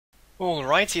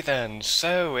Alrighty then,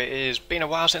 so it has been a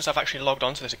while since I've actually logged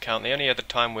onto this account. The only other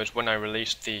time was when I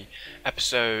released the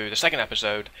second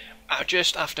episode,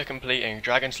 just after completing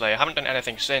Dragon Slayer. I haven't done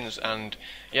anything since, and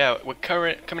yeah, we're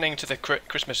coming into the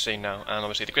Christmas scene now, and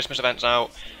obviously the Christmas event's out.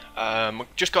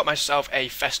 Just got myself a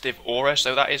festive aura,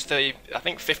 so that is the, I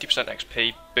think, 50%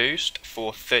 XP boost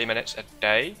for 30 minutes a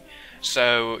day.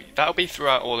 So that'll be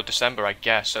throughout all of December, I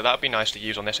guess, so that'll be nice to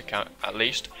use on this account at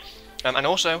least. And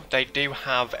also, they do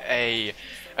have a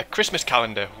Christmas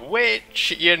calendar,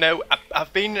 which, you know,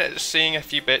 I've been seeing a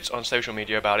few bits on social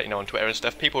media about it, you know, on Twitter and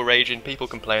stuff, people raging, people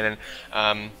complaining,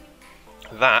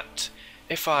 that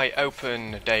if I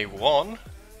open day one,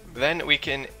 then we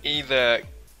can either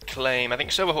claim, I think,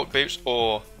 Silverhawk boots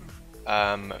or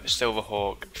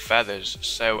Silverhawk feathers.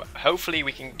 So hopefully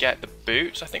we can get the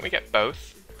boots. I think we get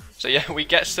both. So yeah, we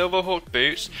get Silverhawk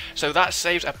boots, so that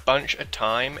saves a bunch of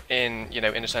time in, you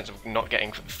know, in the sense of not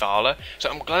getting Thala. So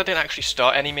I'm glad I didn't actually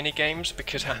start any mini games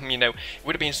because, you know, it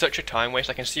would have been such a time waste.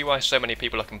 I can see why so many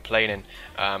people are complaining,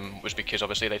 was because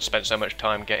obviously they'd spent so much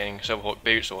time getting Silverhawk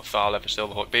boots or Thala for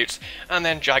Silverhawk boots, and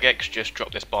then Jagex just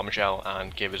dropped this bombshell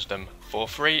and gave us them for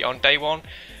free on day one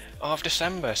of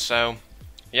December. So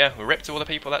yeah, rip to all the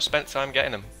people that spent time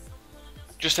getting them.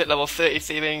 Just hit level 30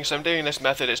 thieving, so I'm doing this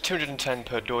method. It's 210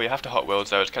 per door. You have to hot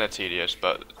worlds though, it's kind of tedious,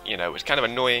 but you know, it's kind of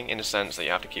annoying in the sense that you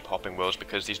have to keep hopping worlds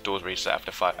because these doors reset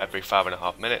after every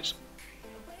 5.5 minutes.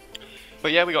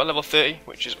 But yeah, we got level 30,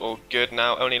 which is all good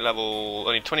now. Only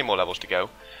 20 more levels to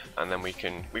go, and then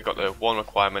we've got the one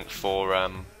requirement for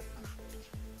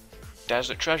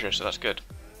desert treasure, so that's good.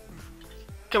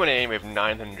 Coming in with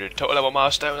 900 total level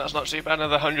milestone, that's not too bad,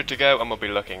 another 100 to go and we'll be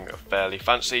looking fairly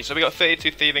fancy. So we got 32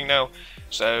 thieving now,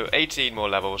 so 18 more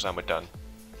levels and we're done.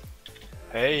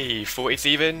 Hey, 40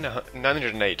 thieving,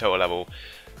 908 total level,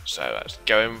 so that's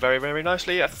going very, very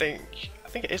nicely. I think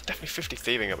it is definitely 50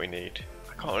 thieving that we need.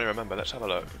 I can't really remember, let's have a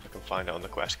look if I can find it on the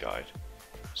quest guide.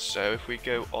 So if we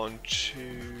go on to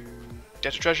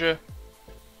desert treasure,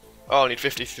 oh, I need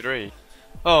 53.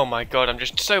 Oh my god, I'm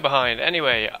just so behind.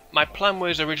 Anyway, my plan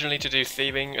was originally to do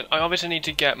thieving. I obviously need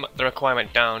to get the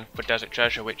requirement down for desert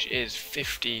treasure, which is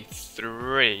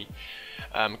 53.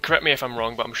 Correct me if I'm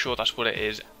wrong, but I'm sure that's what it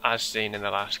is, as seen in the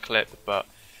last clip. But,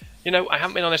 you know, I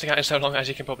haven't been on this account in so long, as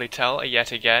you can probably tell,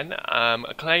 yet again.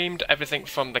 I claimed everything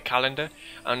from the calendar,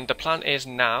 and the plan is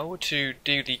now to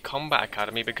do the Combat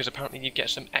Academy, because apparently you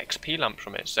get some XP lamps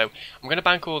from it. So I'm going to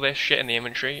bank all this shit in the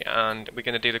inventory, and we're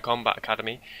going to do the Combat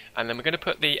Academy, and then we're going to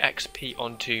put the XP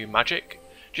onto Magic,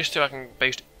 just so I can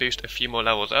boost a few more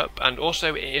levels up. And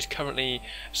also it is currently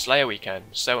Slayer weekend,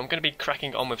 so I'm going to be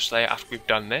cracking on with Slayer after we've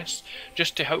done this,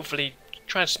 just to hopefully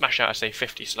try and smash out, I say,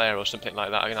 50 Slayer or something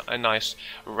like that, a nice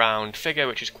round figure,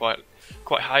 which is quite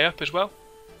high up as well.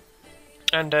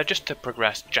 And just to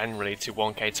progress generally to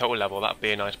 1k total level, that'd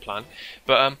be a nice plan.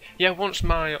 But yeah, once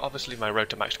obviously my Road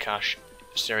to Max Cash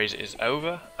series is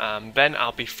over, then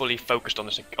I'll be fully focused on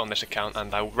this account,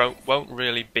 and I won't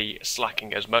really be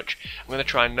slacking as much. I'm going to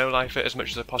try and no-life it as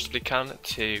much as I possibly can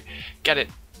to get it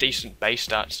decent base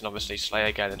stats, and obviously slay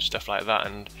again and stuff like that,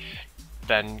 and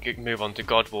then move on to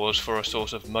God Wars for a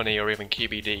source of money or even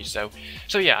QBD. So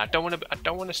yeah, I don't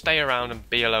want to stay around and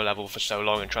be a low level for so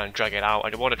long and try and drag it out.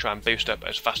 I want to try and boost up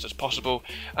as fast as possible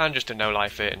and just to no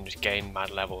life it and just gain mad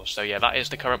levels. So yeah, that is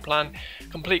the current plan.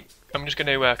 I'm just going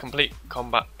to complete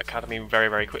Combat Academy very,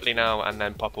 very quickly now, and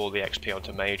then pop all the XP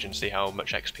onto Mage and see how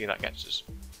much XP that gets us.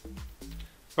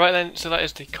 Right then, so that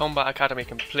is the Combat Academy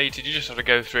completed. You just have to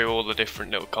go through all the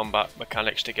different little combat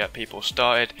mechanics to get people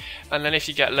started, and then if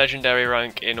you get legendary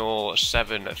rank in all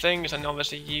 7 things, and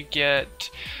obviously you get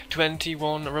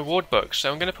 21 reward books.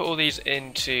 So I'm going to put all these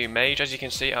into Mage. As you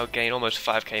can see, I'll gain almost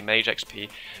 5k Mage XP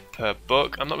per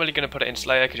book. I'm not really going to put it in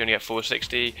Slayer because you only get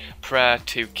 460, Prayer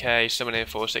 2k, Summoning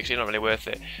 460, not really worth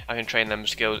it. I can train them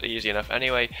skills easy enough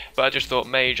anyway, but I just thought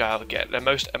Mage, I'll get the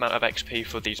most amount of XP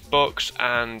for these books,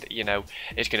 and you know,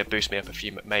 it's going to boost me up a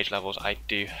few Mage levels, I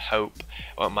do hope.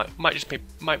 Or it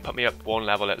might put me up 1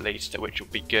 level at least, which will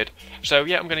be good. So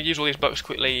yeah, I'm going to use all these books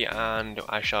quickly, and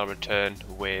I shall return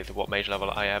with what Mage level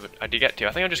I do get to.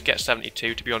 I think I'll just get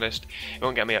 72, to be honest. It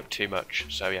won't get me up too much,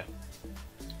 so yeah.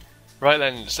 Right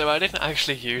then, so I didn't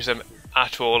actually use them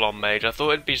at all on Mage. I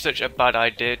thought it'd be such a bad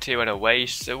idea to and a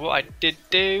waste. So what I did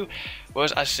do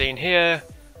was, as seen here,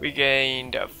 we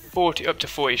gained 40 up to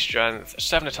 40 strength,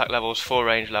 7 attack levels, 4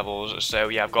 range levels. So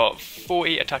yeah, I've got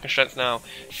 40 attack and strength now,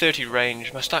 30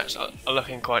 range. My stats are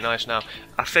looking quite nice now.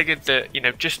 I figured that, you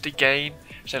know, just to gain,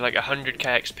 say like 100k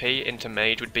XP into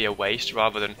Mage would be a waste,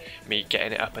 rather than me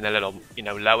getting it up in a little, you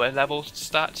know, lower level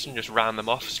stats and just round them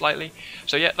off slightly.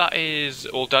 So yeah, that is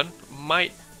all done.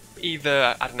 Might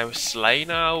either, I don't know, slay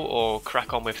now or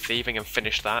crack on with thieving and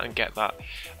finish that and get that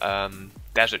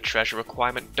desert treasure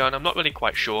requirement done. I'm not really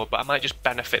quite sure, but I might just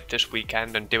benefit this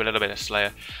weekend and do a little bit of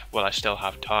Slayer while I still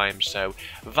have time, so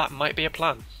that might be a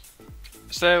plan.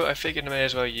 So I figured I may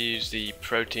as well use the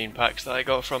protein packs that I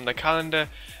got from the calendar,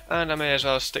 and I may as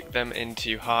well stick them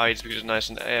into hides because it's nice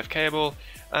and AFKable,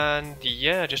 and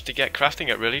yeah, just to get crafting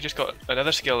it really. Just got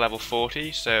another skill level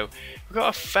 40, so we've got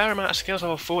a fair amount of skills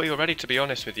level 40 already, to be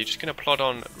honest with you. Just going to plod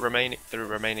on the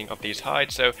remaining of these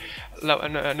hides, so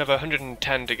another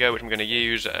 110 to go, which I'm going to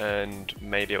use, and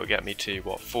maybe it will get me to,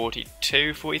 what,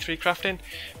 42, 43 crafting?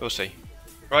 We'll see.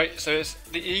 Right, so it's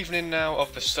the evening now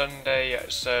of the Sunday,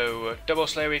 so Double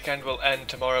Slayer weekend will end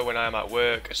tomorrow when I'm at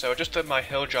work. So I just did my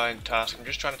Hill Giant task. I'm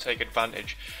just trying to take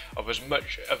advantage of as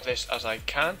much of this as I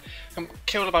can. I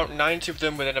killed about 90 of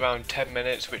them within about 10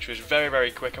 minutes, which was very,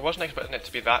 very quick. I wasn't expecting it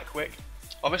to be that quick.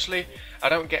 Obviously, I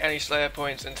don't get any Slayer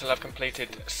points until I've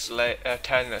completed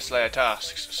 10 Slayer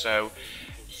tasks, so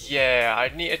yeah,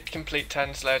 I need to complete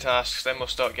 10 Slayer tasks, then we'll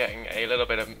start getting a little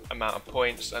bit of amount of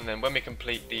points, and then when we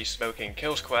complete the Smoking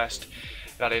Kills quest,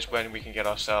 that is when we can get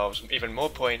ourselves even more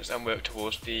points and work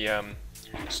towards the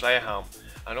Slayer Helm.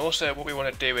 And also what we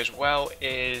want to do as well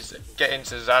is get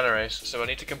into Xanaris, so I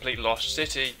need to complete Lost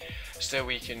City so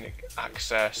we can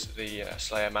access the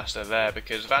Slayer Master there,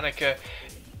 because Vanica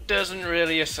doesn't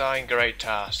really assign great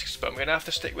tasks, but I'm going to have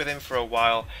to stick with him for a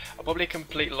while. I'll probably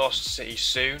complete Lost City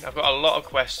soon. I've got a lot of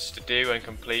quests to do and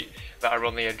complete that are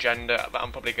on the agenda that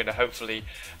I'm probably going to hopefully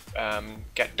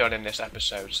get done in this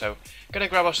episode. So I'm going to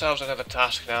grab ourselves another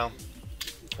task now.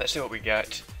 Let's see what we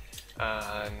get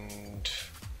and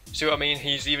see what I mean.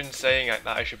 He's even saying that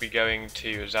I should be going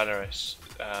to Xanaris.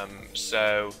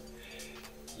 So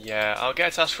yeah, I'll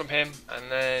get a task from him and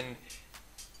then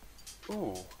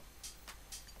ooh.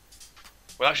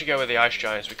 We'll actually go with the Ice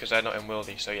Giants because they're not in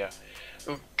Wildy, so yeah.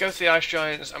 We'll go to the Ice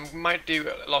Giants. I might do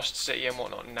Lost City and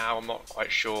whatnot now, I'm not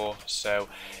quite sure. So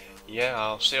yeah,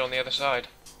 I'll see you on the other side.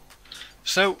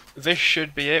 So this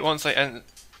should be it. Once I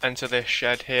enter this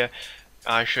shed here,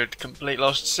 I should complete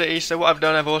Lost City. So what I've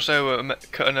done, I've also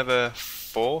cut another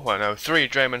 3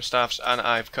 Draymond staffs, and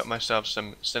I've cut myself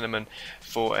some cinnamon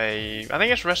for I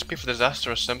think it's a recipe for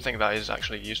disaster or something that is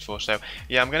actually used for. So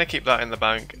yeah, I'm going to keep that in the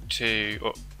bank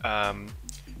to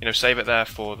you know, save it there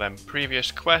for them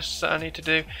previous quests that I need to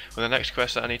do, or the next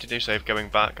quest that I need to do, save going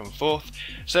back and forth.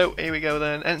 So here we go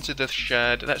then, enter the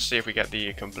shed. Let's see if we get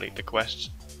the complete the quests.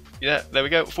 Yeah, there we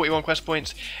go, 41 quest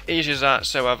points, easy as that.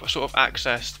 So I've sort of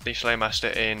accessed the Slayer Master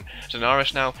in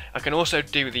Xanaris now. I can also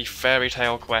do the Fairy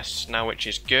Tale quests now, which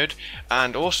is good,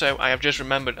 and also I have just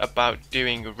remembered about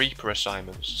doing Reaper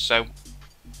assignments. So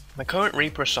my current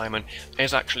Reaper assignment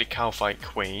is actually Calfight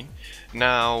Queen.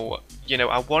 Now, you know,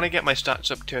 I want to get my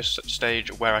stats up to a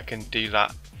stage where I can do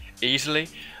that easily.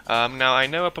 Now, I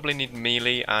know I probably need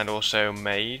melee and also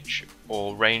mage,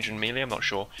 or range and melee, I'm not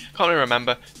sure. Can't really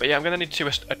remember, but yeah, I'm going to need 2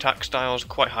 attack styles,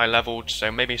 quite high leveled,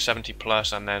 so maybe 70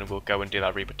 plus, and then we'll go and do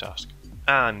that Reaper task.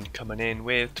 And coming in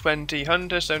with 20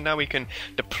 Hunter, so now we can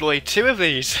deploy 2 of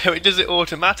these, so it does it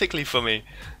automatically for me.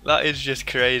 That is just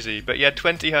crazy. But yeah,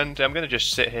 20 Hunter, I'm going to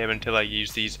just sit here until I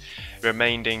use these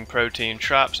remaining protein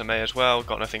traps. I may as well,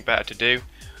 got nothing better to do.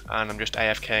 And I'm just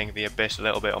AFKing the Abyss a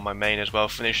little bit on my main as well,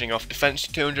 finishing off defense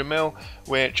to 200 mil,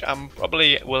 which I'm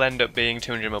probably will end up being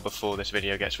 200 mil before this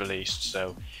video gets released,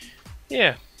 so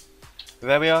yeah.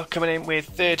 There we are, coming in with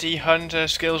 30 Hunter,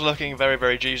 skills looking very,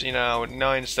 very juicy now,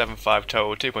 975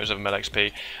 total, 2.7 mil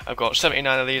XP. I've got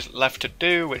 79 of these left to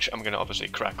do, which I'm going to obviously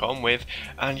crack on with.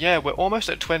 And yeah, we're almost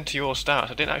at 20 all stats.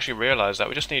 I didn't actually realise that.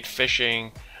 We just need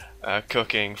fishing,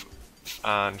 cooking,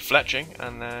 and fletching,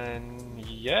 and then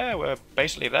yeah, we're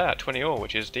basically there at 20 all,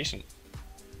 which is decent.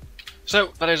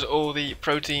 So that is all the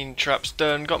protein traps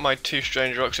done. Got my 2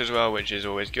 strange rocks as well, which is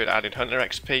always good, added Hunter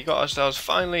XP. Got ourselves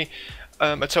finally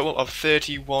a total of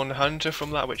 31 Hunter from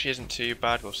that, which isn't too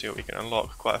bad. We'll see what we can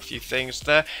unlock, quite a few things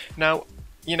there. Now,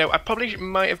 you know, I probably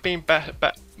might have been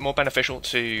more beneficial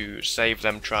to save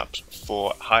them traps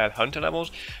for higher Hunter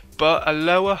levels, but a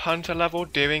lower Hunter level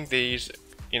doing these,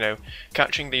 you know,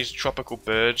 catching these tropical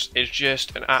birds is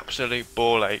just an absolute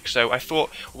ball ache. So I thought,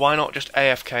 why not just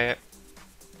AFK it?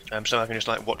 So I can just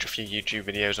like watch a few YouTube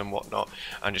videos and whatnot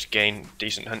and just gain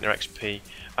decent Hunter XP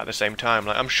at the same time.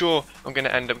 Like, I'm sure I'm going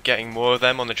to end up getting more of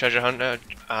them on the Treasure Hunter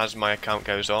as my account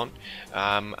goes on,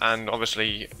 and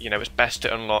obviously, you know, it's best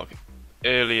to unlock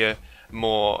earlier,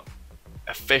 more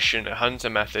efficient hunter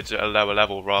methods at a lower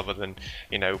level rather than,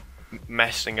 you know,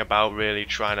 messing about really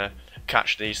trying to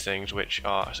catch these things, which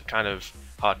are kind of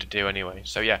hard to do anyway.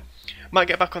 So yeah, might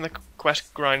get back on the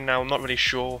quest grind now, I'm not really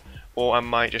sure, or I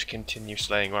might just continue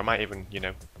slaying, or I might even, you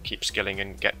know, keep skilling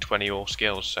and get 20 all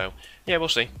skills. So yeah, we'll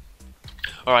see.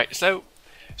 Alright, so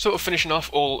sort of finishing off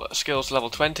all skills level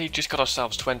 20, just got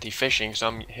ourselves 20 fishing, so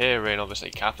I'm here in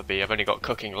obviously Catherby. I've only got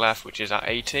cooking left, which is at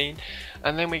 18,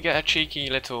 and then we get a cheeky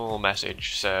little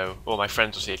message, so, well, my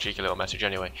friends will see a cheeky little message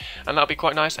anyway, and that'll be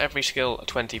quite nice. Every skill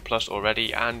 20 plus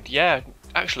already, and yeah,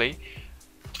 actually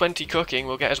 20 cooking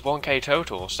will get us 1k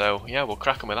total, so yeah, we'll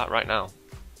crack on with that right now.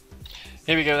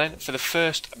 Here we go then, for the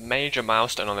first major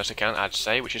milestone on this account, I'd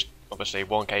say, which is obviously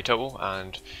 1k total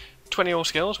and 20 all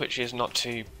skills, which is not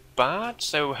too bad.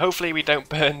 So hopefully we don't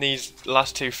burn these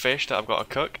last 2 fish that I've got to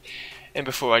cook. And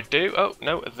before I do, oh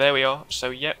no, there we are. So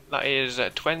yep, that is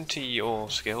 20 all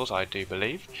skills, I do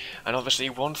believe, and obviously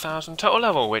 1000 total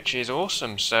level, which is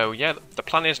awesome. So yeah, the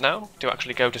plan is now to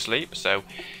actually go to sleep. So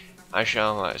I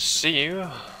shall see you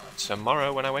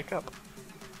tomorrow when I wake up.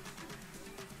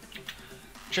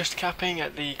 Just capping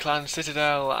at the clan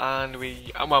citadel, and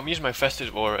well, I'm using my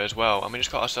festive aura as well, and we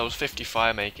just got ourselves 50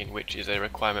 fire making, which is a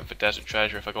requirement for desert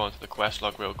treasure. If I go onto the quest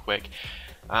log real quick,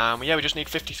 yeah, we just need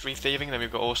 53 thieving, then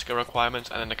we've got all skill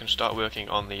requirements, and then I can start working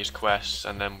on these quests,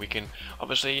 and then we can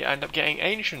obviously end up getting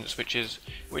ancients, which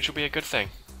will be a good thing.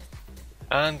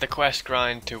 And the quest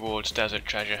grind towards desert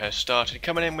treasure has started,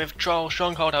 coming in with Troll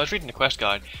Stronghold. I was reading the quest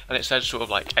guide and it said sort of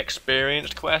like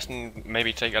experienced quest and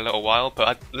maybe take a little while, but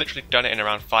I've literally done it in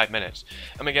around 5 minutes.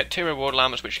 And we get 2 reward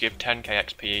lamps which give 10k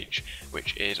XP each,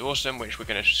 which is awesome, which we're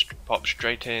going to pop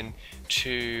straight in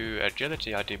to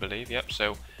agility, I do believe. Yep,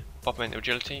 so pop them into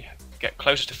agility, get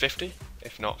closer to 50,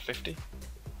 if not 50.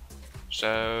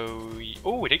 So,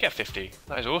 oh, we did get 50.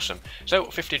 That is awesome. So,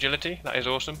 50 agility, that is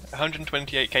awesome.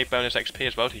 128k bonus XP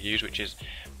as well to use, which is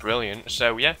brilliant.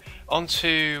 So, yeah, on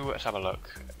to, let's have a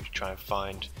look. Let me try and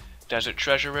find desert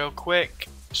treasure real quick.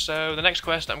 So, the next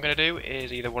quest I'm going to do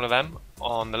is either one of them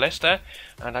on the list there,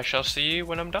 and I shall see you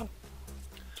when I'm done.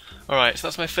 Alright, so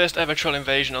that's my first ever troll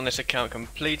invasion on this account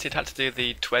completed. Had to do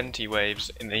the 20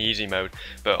 waves in the easy mode,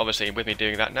 but obviously with me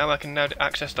doing that now I can now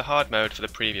access the hard mode for the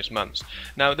previous months.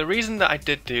 Now the reason that I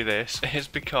did do this is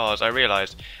because I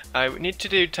realised I need to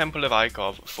do Temple of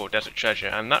Ikov for Desert Treasure,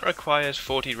 and that requires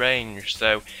 40 range,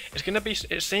 so it's going to be,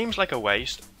 it seems like a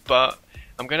waste, but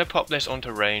I'm going to pop this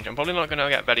onto range. I'm probably not going to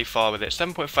get very far with it.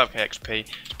 7.5k XP,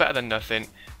 it's better than nothing.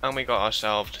 And we got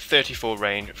ourselves 34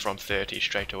 range from 30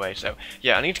 straight away. So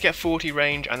yeah, I need to get 40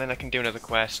 range and then I can do another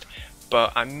quest.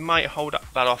 But I might hold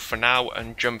that off for now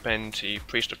and jump into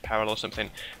Priest of Peril or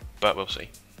something. But we'll see.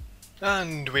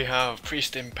 And we have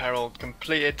Priest in Peril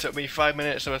completed. Took me 5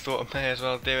 minutes, so I thought I may as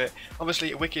well do it.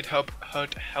 Obviously, Wicked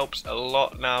HUD helps a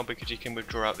lot now because you can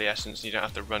withdraw out the essence and you don't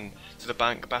have to run to the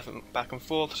bank back and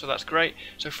forth, so that's great.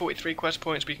 So 43 quest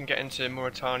points, we can get into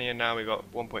Mauritania now. We've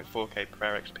got 1.4k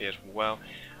prayer XP as well.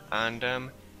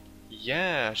 And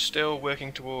yeah, still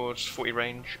working towards 40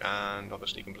 range and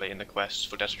obviously completing the quests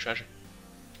for Desert Treasure.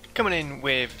 Coming in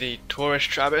with the tourist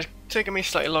trap. It's taken me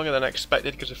slightly longer than I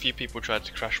expected because a few people tried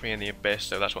to crash me in the abyss,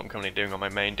 so that's what I'm currently doing on my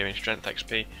main, doing strength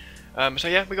XP. So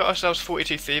yeah, we got ourselves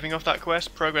 42 thieving off that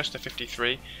quest, progress to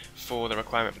 53 for the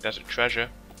requirement for Desert Treasure.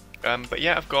 But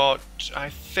yeah, I've got, I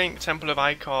think, Temple of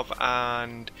Ikov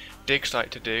and Dig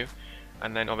Site to do,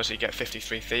 and then obviously get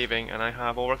 53 thieving, and I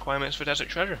have all requirements for Desert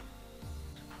Treasure.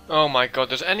 Oh my god,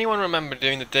 does anyone remember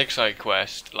doing the dig site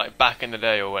quest, like back in the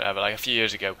day or whatever, like a few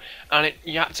years ago, and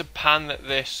you had to pan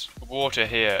this water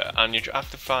here, and you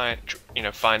have to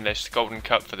find this golden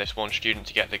cup for this one student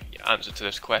to get the answer to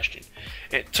this question.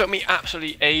 It took me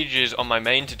absolutely ages on my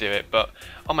main to do it, but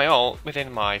on my alt,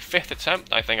 within my 5th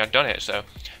attempt, I think I've done it, so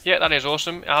yeah, that is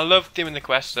awesome. I love doing the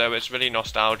quests though, it's really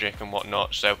nostalgic and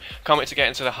whatnot, so can't wait to get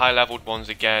into the high leveled ones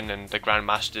again and the Grand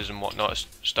Masters and whatnot,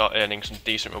 start earning some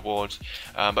decent rewards.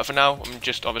 But for now, I'm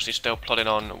just obviously still plodding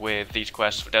on with these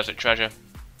quests for Desert Treasure.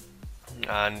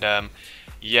 And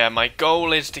yeah, my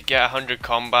goal is to get 100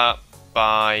 combat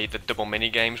by the double mini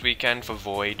games weekend for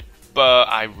Void, but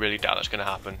I really doubt that's going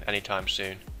to happen anytime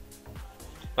soon.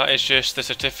 That is just the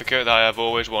certificate that I have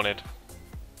always wanted.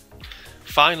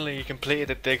 Finally completed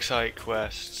the dig site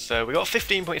quest. So we got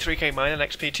 15.3k mining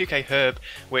XP, 2k herb,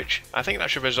 which I think that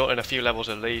should result in a few levels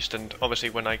at least, and obviously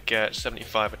when I get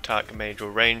 75 attack, mage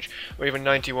or range, or even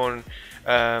 91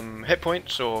 hit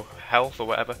points or health or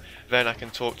whatever, then I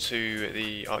can talk to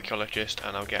the archaeologist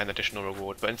and I'll get an additional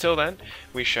reward. But until then,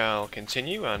 we shall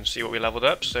continue and see what we leveled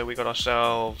up. So we got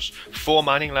ourselves 4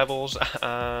 mining levels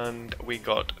and we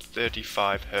got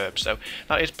 35 herbs. So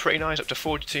that is pretty nice, up to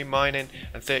 42 mining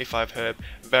and 35 herb.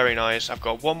 Very nice. I've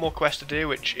got one more quest to do,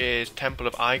 which is Temple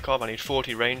of Ikov. I need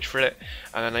 40 range for it,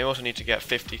 and then I also need to get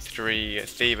 53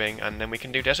 thieving, and then we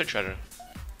can do Desert Treasure.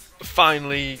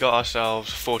 finally got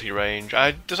ourselves 40 range.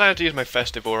 I decided to use my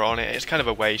festive aura on it. It's kind of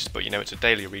a waste, but you know, it's a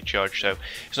daily recharge, so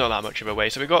it's not that much of a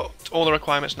waste. So we've got all the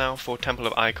requirements now for Temple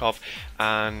of Ikov,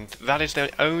 and that is the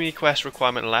only quest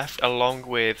requirement left, along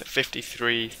with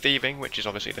 53 thieving, which is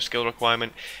obviously the skill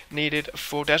requirement needed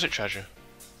for Desert Treasure.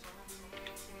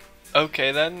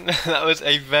 Okay then, that was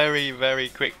a very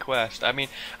quick quest. I mean,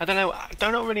 I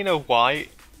don't really know why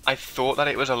I thought that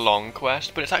it was a long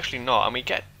quest, but it's actually not, and we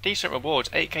get decent rewards.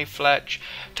 8k fletch,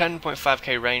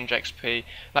 10.5k range XP,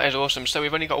 that is awesome. So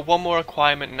we've only got one more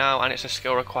requirement now, and it's a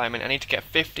skill requirement. I need to get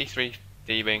 53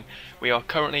 thieving. We are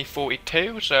currently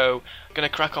 42, so I'm going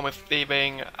to crack on with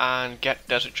thieving and get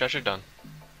Desert Treasure done.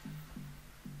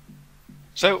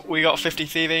 So we got 50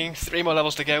 thieving, 3 more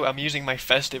levels to go. I'm using my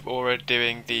festive aura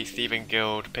doing the thieving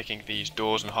guild, picking these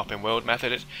doors and hop in world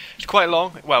method. It's quite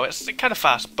long, well it's kind of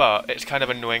fast, but it's kind of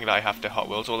annoying that I have to hot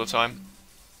worlds all the time.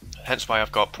 Hence why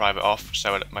I've got private off,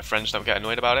 so that my friends don't get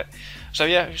annoyed about it. So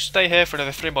yeah, stay here for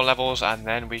another 3 more levels and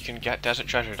then we can get Desert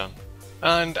Treasure done.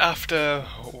 And after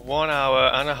 1 hour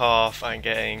and a half, I'm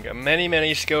getting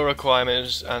many skill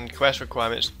requirements and quest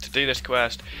requirements to do this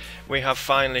quest. We have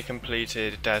finally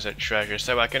completed Desert Treasure,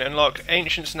 so I can unlock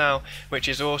Ancients now, which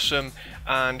is awesome,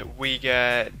 and we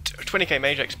get 20k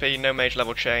mage XP, no mage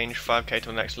level change, 5k to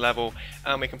the next level,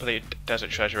 and we completed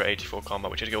Desert Treasure at 84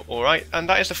 combat, which is alright. And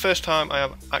that is the first time I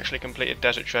have actually completed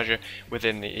Desert Treasure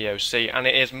within the EOC, and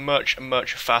it is much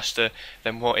faster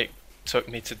than what it took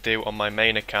me to do on my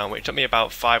main account, which took me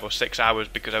about 5 or 6 hours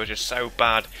because I was just so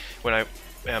bad when I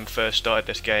first started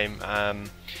this game.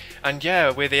 And yeah,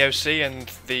 with the OC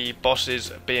and the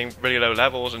bosses being really low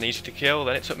levels and easy to kill,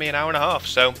 then it took me an hour and a half.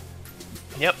 So,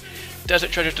 yep,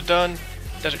 Desert Treasure done.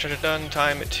 Desert Treasure done.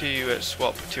 Time to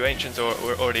swap to Ancients, or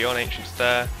we're already on Ancients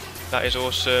there. That is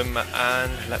awesome,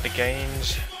 and let the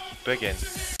games begin.